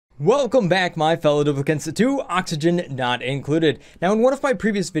Welcome back, my fellow duplicants, to Oxygen Not Included. Now, in one of my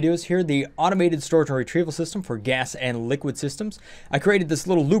previous videos here, the automated storage and retrieval system for gas and liquid systems, I created this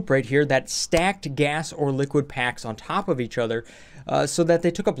little loop right here that stacked gas or liquid packs on top of each other so that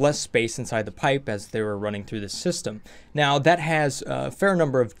they took up less space inside the pipe as they were running through the system. Now, that has a fair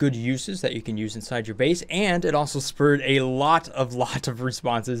number of good uses that you can use inside your base, and it also spurred a lot of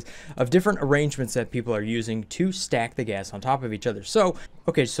responses of different arrangements that people are using to stack the gas on top of each other. So,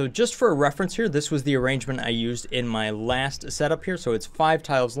 okay, so just for a reference here, this was the arrangement I used in my last setup here. So it's 5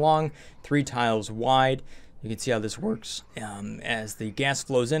 tiles long, 3 tiles wide. You can see how this works. As the gas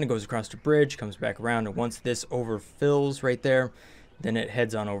flows in, it goes across the bridge, comes back around, and once this overfills right there, then it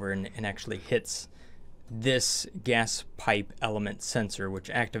heads on over and actually hits this gas pipe element sensor, which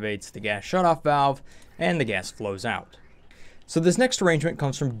activates the gas shutoff valve, and the gas flows out. So this next arrangement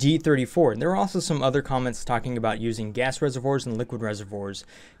comes from D34, and there are also some other comments talking about using gas reservoirs and liquid reservoirs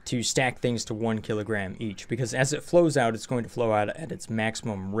to stack things to 1 kilogram each, because as it flows out, it's going to flow out at its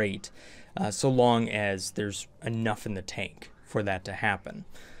maximum rate, so long as there's enough in the tank for that to happen.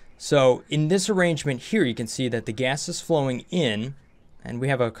 So in this arrangement here, you can see that the gas is flowing in, and we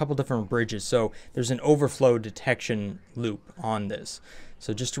have a couple different bridges, so there's an overflow detection loop on this.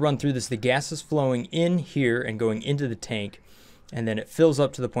 So just to run through this, the gas is flowing in here and going into the tank, and then it fills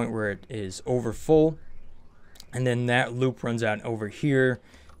up to the point where it is over full, and then that loop runs out over here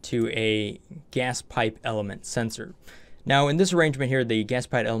to a gas pipe element sensor. Now in this arrangement here, the gas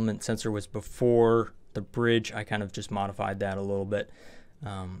pipe element sensor was before the bridge. I kind of just modified that a little bit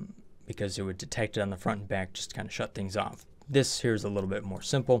because it would detect it on the front and back, just kind of shut things off. This here is a little bit more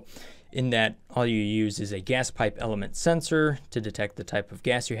simple in that all you use is a gas pipe element sensor to detect the type of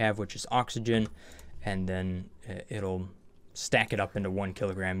gas you have, which is oxygen, and then it'll stack it up into 1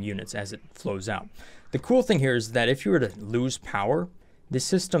 kilogram units as it flows out. The cool thing here is that if you were to lose power, this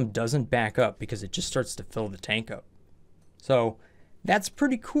system doesn't back up because it just starts to fill the tank up. So that's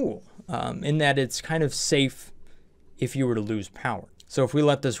pretty cool in that it's kind of safe if you were to lose power. So if we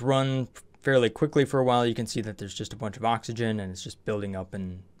let this run fairly quickly for a while, you can see that there's just a bunch of oxygen and it's just building up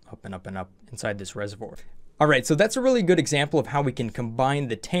and up and up and up inside this reservoir. All right, so that's a really good example of how we can combine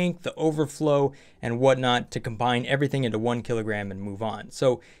the tank, the overflow, and whatnot to combine everything into 1 kilogram and move on.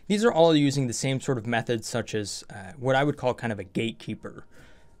 So these are all using the same sort of methods, such as what I would call kind of a gatekeeper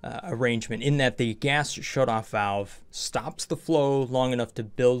arrangement, in that the gas shutoff valve stops the flow long enough to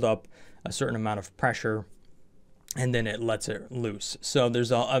build up a certain amount of pressure, and then it lets it loose. So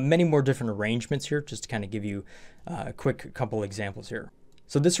there's many more different arrangements here, just to kind of give you a quick couple examples here.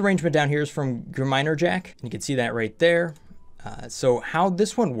 So this arrangement down here is from Miner Jack. You can see that right there. So how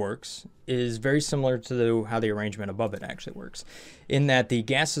this one works is very similar to how the arrangement above it actually works, in that the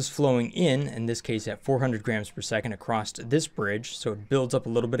gas is flowing in this case at 400 grams per second across this bridge. So it builds up a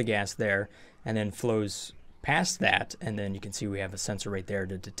little bit of gas there and then flows past that. And then you can see we have a sensor right there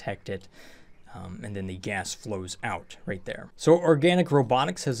to detect it. And then the gas flows out right there. So Organic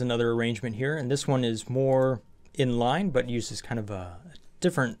Robotics has another arrangement here, and this one is more in line, but uses kind of a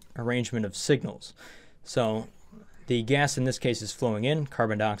different arrangement of signals. So the gas in this case is flowing in,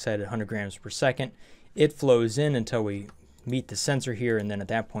 carbon dioxide at 100 grams per second. It flows in until we meet the sensor here, and then at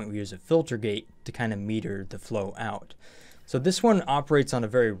that point we use a filter gate to kind of meter the flow out. So this one operates on a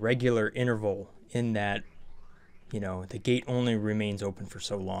very regular interval in that, you know, the gate only remains open for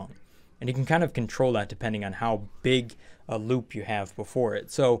so long. And you can kind of control that depending on how big a loop you have before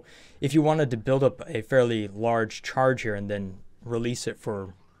it. So if you wanted to build up a fairly large charge here and then release it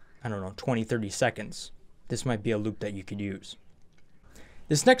for, I don't know, 20-30 seconds, this might be a loop that you could use.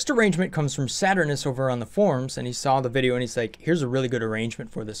 This next arrangement comes from Saturnus over on the forums, and he saw the video and he's like, here's a really good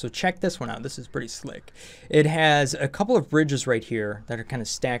arrangement for this. So check this one out. This is pretty slick. It has a couple of bridges right here that are kind of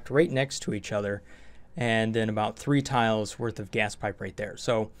stacked right next to each other, and then about 3 tiles worth of gas pipe right there.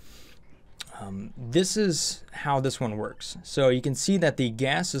 So this is how this one works. So you can see that the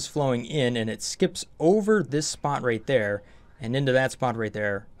gas is flowing in and it skips over this spot right there and into that spot right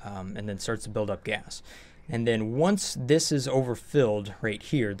there, and then starts to build up gas. And then once this is overfilled right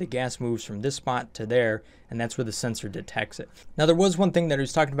here, the gas moves from this spot to there, and that's where the sensor detects it. Now there was one thing that I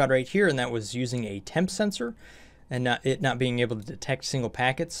was talking about right here, and that was using a temp sensor and not being able to detect single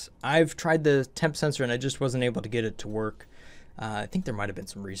packets. I've tried the temp sensor and I just wasn't able to get it to work. I think there might have been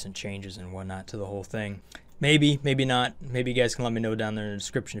some recent changes and whatnot to the whole thing. Maybe, maybe not. Maybe you guys can let me know down there in the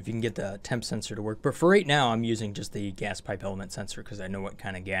description if you can get the temp sensor to work. But for right now, I'm using just the gas pipe element sensor because I know what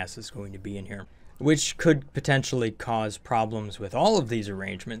kind of gas is going to be in here, which could potentially cause problems with all of these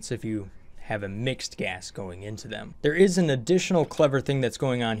arrangements if you have a mixed gas going into them. There is an additional clever thing that's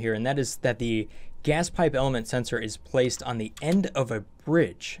going on here, and that is that the gas pipe element sensor is placed on the end of a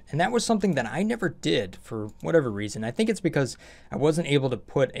bridge. And that was something that I never did for whatever reason. I think it's because I wasn't able to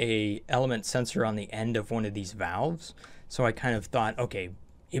put a element sensor on the end of one of these valves. So I kind of thought, okay,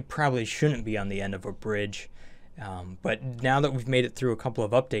 it probably shouldn't be on the end of a bridge. But now that we've made it through a couple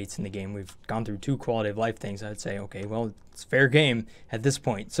of updates in the game, we've gone through 2 quality of life things, I'd say, okay, well, it's fair game at this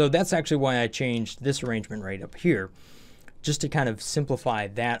point. So that's actually why I changed this arrangement right up here, just to kind of simplify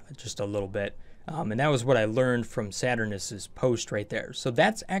that just a little bit. And that was what I learned from Saturnus's post right there. So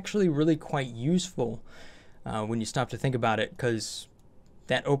that's actually really quite useful when you stop to think about it, because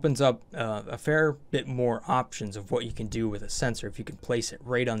that opens up a fair bit more options of what you can do with a sensor if you can place it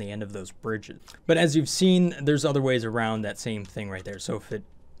right on the end of those bridges. But as you've seen, there's other ways around that same thing right there. So if it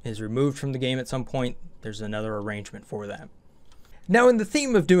is removed from the game at some point, there's another arrangement for that. Now, in the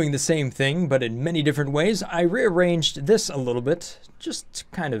theme of doing the same thing, but in many different ways, I rearranged this a little bit, just to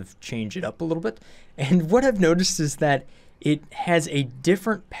kind of change it up a little bit. And what I've noticed is that it has a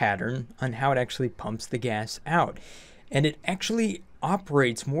different pattern on how it actually pumps the gas out. And it actually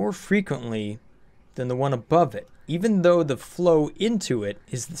operates more frequently than the one above it, even though the flow into it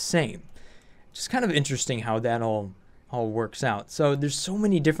is the same. Just kind of interesting how that all works out. So there's so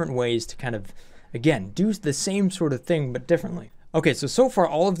many different ways to kind of, again, do the same sort of thing, but differently. Okay, so far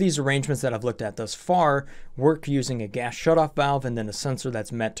all of these arrangements that I've looked at thus far work using a gas shutoff valve and then a sensor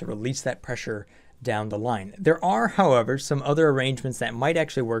that's meant to release that pressure down the line. There are, however, some other arrangements that might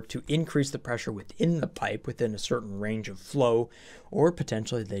actually work to increase the pressure within the pipe within a certain range of flow, or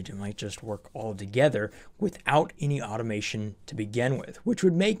potentially they might just work all together without any automation to begin with, which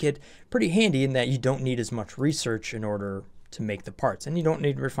would make it pretty handy in that you don't need as much research in order to make the parts, and you don't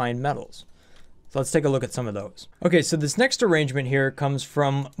need refined metals. So let's take a look at some of those. Okay, so this next arrangement here comes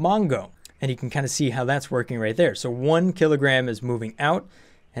from Mongo, and you can kind of see how that's working right there. So 1 kilogram is moving out,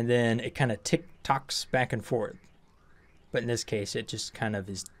 and then it kind of tick-tocks back and forth. But in this case, it just kind of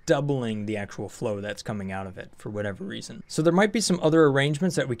is doubling the actual flow that's coming out of it for whatever reason. So there might be some other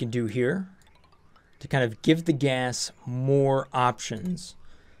arrangements that we can do here to kind of give the gas more options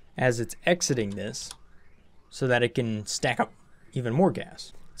as it's exiting this so that it can stack up even more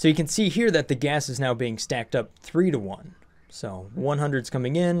gas. So you can see here that the gas is now being stacked up 3 to 1. So 100's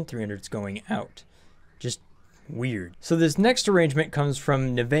coming in, 300's going out. Just weird. So this next arrangement comes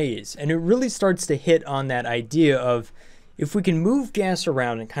from Neves, and it really starts to hit on that idea of if we can move gas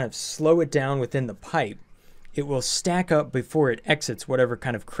around and kind of slow it down within the pipe, it will stack up before it exits whatever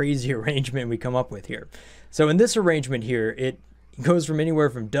kind of crazy arrangement we come up with here. So in this arrangement here, it goes from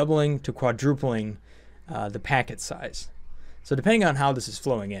anywhere from doubling to quadrupling the packet size. So depending on how this is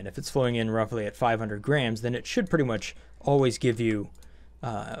flowing in, if it's flowing in roughly at 500 grams, then it should pretty much always give you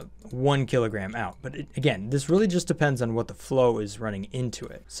 1 kilogram out. But again, this really just depends on what the flow is running into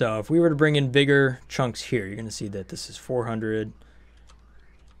it. So if we were to bring in bigger chunks here, you're going to see that this is 400,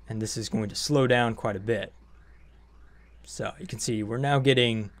 and this is going to slow down quite a bit. So you can see we're now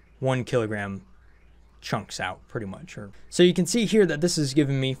getting 1 kilogram chunks out pretty much. So you can see here that this is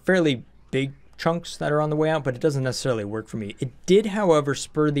giving me fairly big chunks that are on the way out, but it doesn't necessarily work for me. It did, however,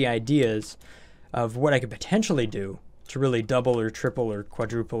 spur the ideas of what I could potentially do to really double or triple or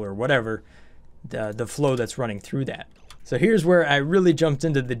quadruple or whatever the flow that's running through that. So here's where I really jumped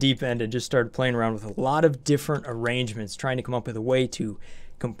into the deep end and just started playing around with a lot of different arrangements, trying to come up with a way to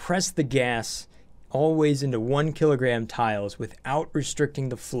compress the gas always into 1 kilogram tiles without restricting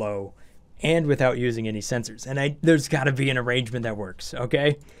the flow and without using any sensors. And there's got to be an arrangement that works,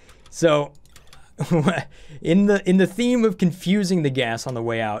 okay? So in the theme of confusing the gas on the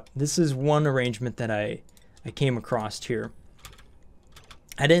way out, this is one arrangement that I came across here.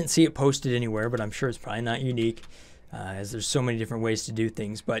 I didn't see it posted anywhere, but I'm sure it's probably not unique, as there's so many different ways to do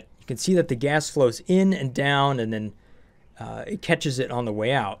things. But you can see that the gas flows in and down, and then it catches it on the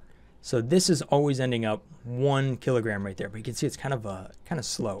way out. So this is always ending up 1 kilogram right there. But you can see it's kind of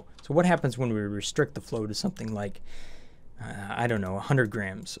slow. So what happens when we restrict the flow to something like, I don't know, 100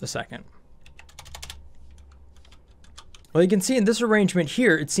 grams a second? Well, you can see in this arrangement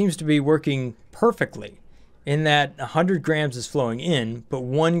here, it seems to be working perfectly in that 100 grams is flowing in, but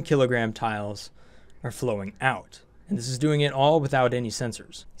 1 kilogram tiles are flowing out. And this is doing it all without any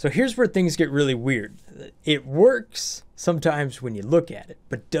sensors. So here's where things get really weird. It works sometimes when you look at it,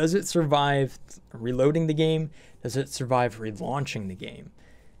 but does it survive reloading the game? Does it survive relaunching the game?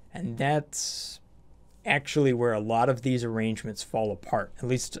 And that's actually where a lot of these arrangements fall apart, at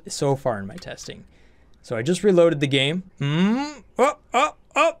least so far in my testing. So I just reloaded the game.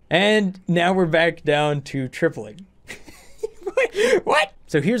 And now we're back down to tripling. What?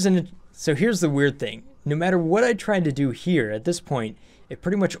 So here's the weird thing. No matter what I tried to do here, at this point, it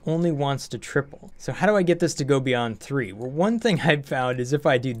pretty much only wants to triple. So how do I get this to go beyond 3? Well, one thing I've found is if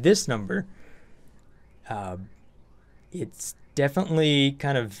I do this number, it's definitely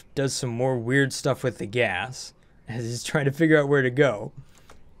kind of does some more weird stuff with the gas as it's trying to figure out where to go.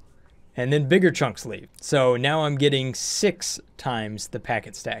 And then bigger chunks leave. So now I'm getting 6 times the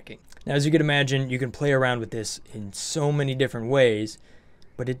packet stacking. Now, as you can imagine, you can play around with this in so many different ways,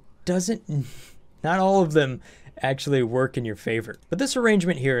 but it doesn't, not all of them actually work in your favor. But this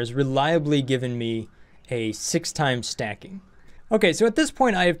arrangement here has reliably given me a 6 times stacking. Okay, so at this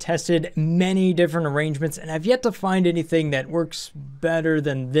point I have tested many different arrangements and I've yet to find anything that works better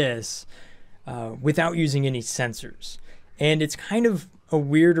than this without using any sensors. And it's kind of a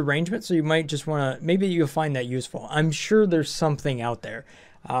weird arrangement, so you might just want to, maybe you'll find that useful. I'm sure there's something out there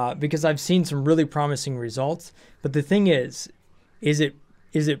because I've seen some really promising results. But the thing is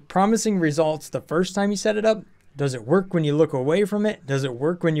it promising results the first time you set it up? Does it work when you look away from it? Does it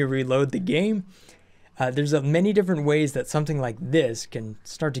work when you reload the game? There's many different ways that something like this can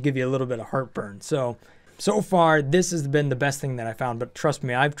start to give you a little bit of heartburn. So far, this has been the best thing that I found. But trust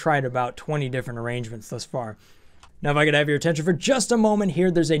me, I've tried about 20 different arrangements thus far. Now, if I could have your attention for just a moment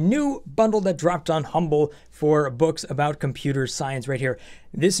here, there's a new bundle that dropped on Humble for books about computer science right here.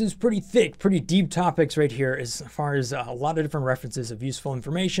 This is pretty thick, pretty deep topics right here as far as a lot of different references of useful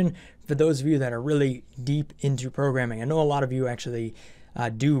information for those of you that are really deep into programming. I know a lot of you actually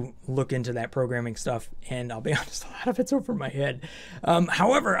do look into that programming stuff, and I'll be honest, a lot of it's over my head.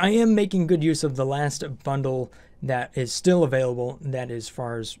 However, I am making good use of the last bundle that is still available, that is as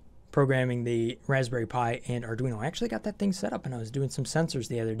far as programming the Raspberry Pi and Arduino. I actually got that thing set up and I was doing some sensors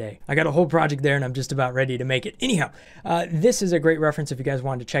the other day. I got a whole project there and I'm just about ready to make it. Anyhow, this is a great reference if you guys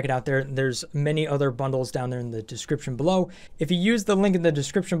wanted to check it out there. There's many other bundles down there in the description below. If you use the link in the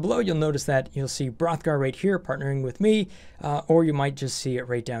description below, you'll notice that you'll see Brothgar right here partnering with me, or you might just see it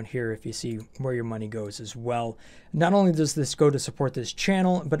right down here if you see where your money goes as well. Not only does this go to support this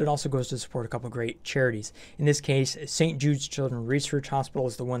channel, but it also goes to support a couple great charities. In this case, St. Jude's Children's Research Hospital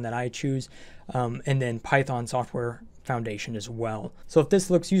is the one that I choose, and then Python Software Foundation as well. So if this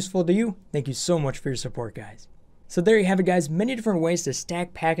looks useful to you, thank you so much for your support, guys. So there you have it, guys. Many different ways to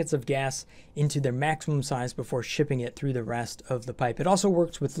stack packets of gas into their maximum size before shipping it through the rest of the pipe. It also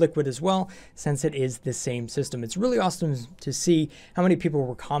works with liquid as well, since it is the same system. It's really awesome to see how many people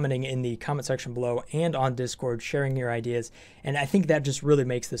were commenting in the comment section below and on Discord, sharing your ideas. And I think that just really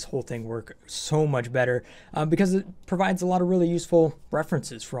makes this whole thing work so much better because it provides a lot of really useful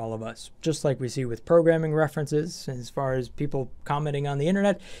references for all of us. Just like we see with programming references, as far as people commenting on the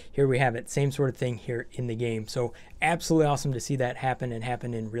internet, here we have it. Same sort of thing here in the game. So absolutely awesome to see that happen and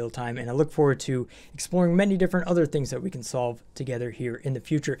happen in real time. And I look forward to exploring many different other things that we can solve together here in the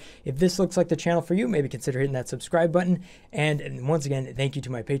future. If this looks like the channel for you, maybe consider hitting that subscribe button. And once again, thank you to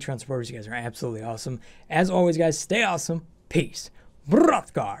my Patreon supporters. You guys are absolutely awesome. As always, guys, stay awesome. Peace.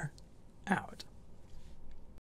 Brothgar out.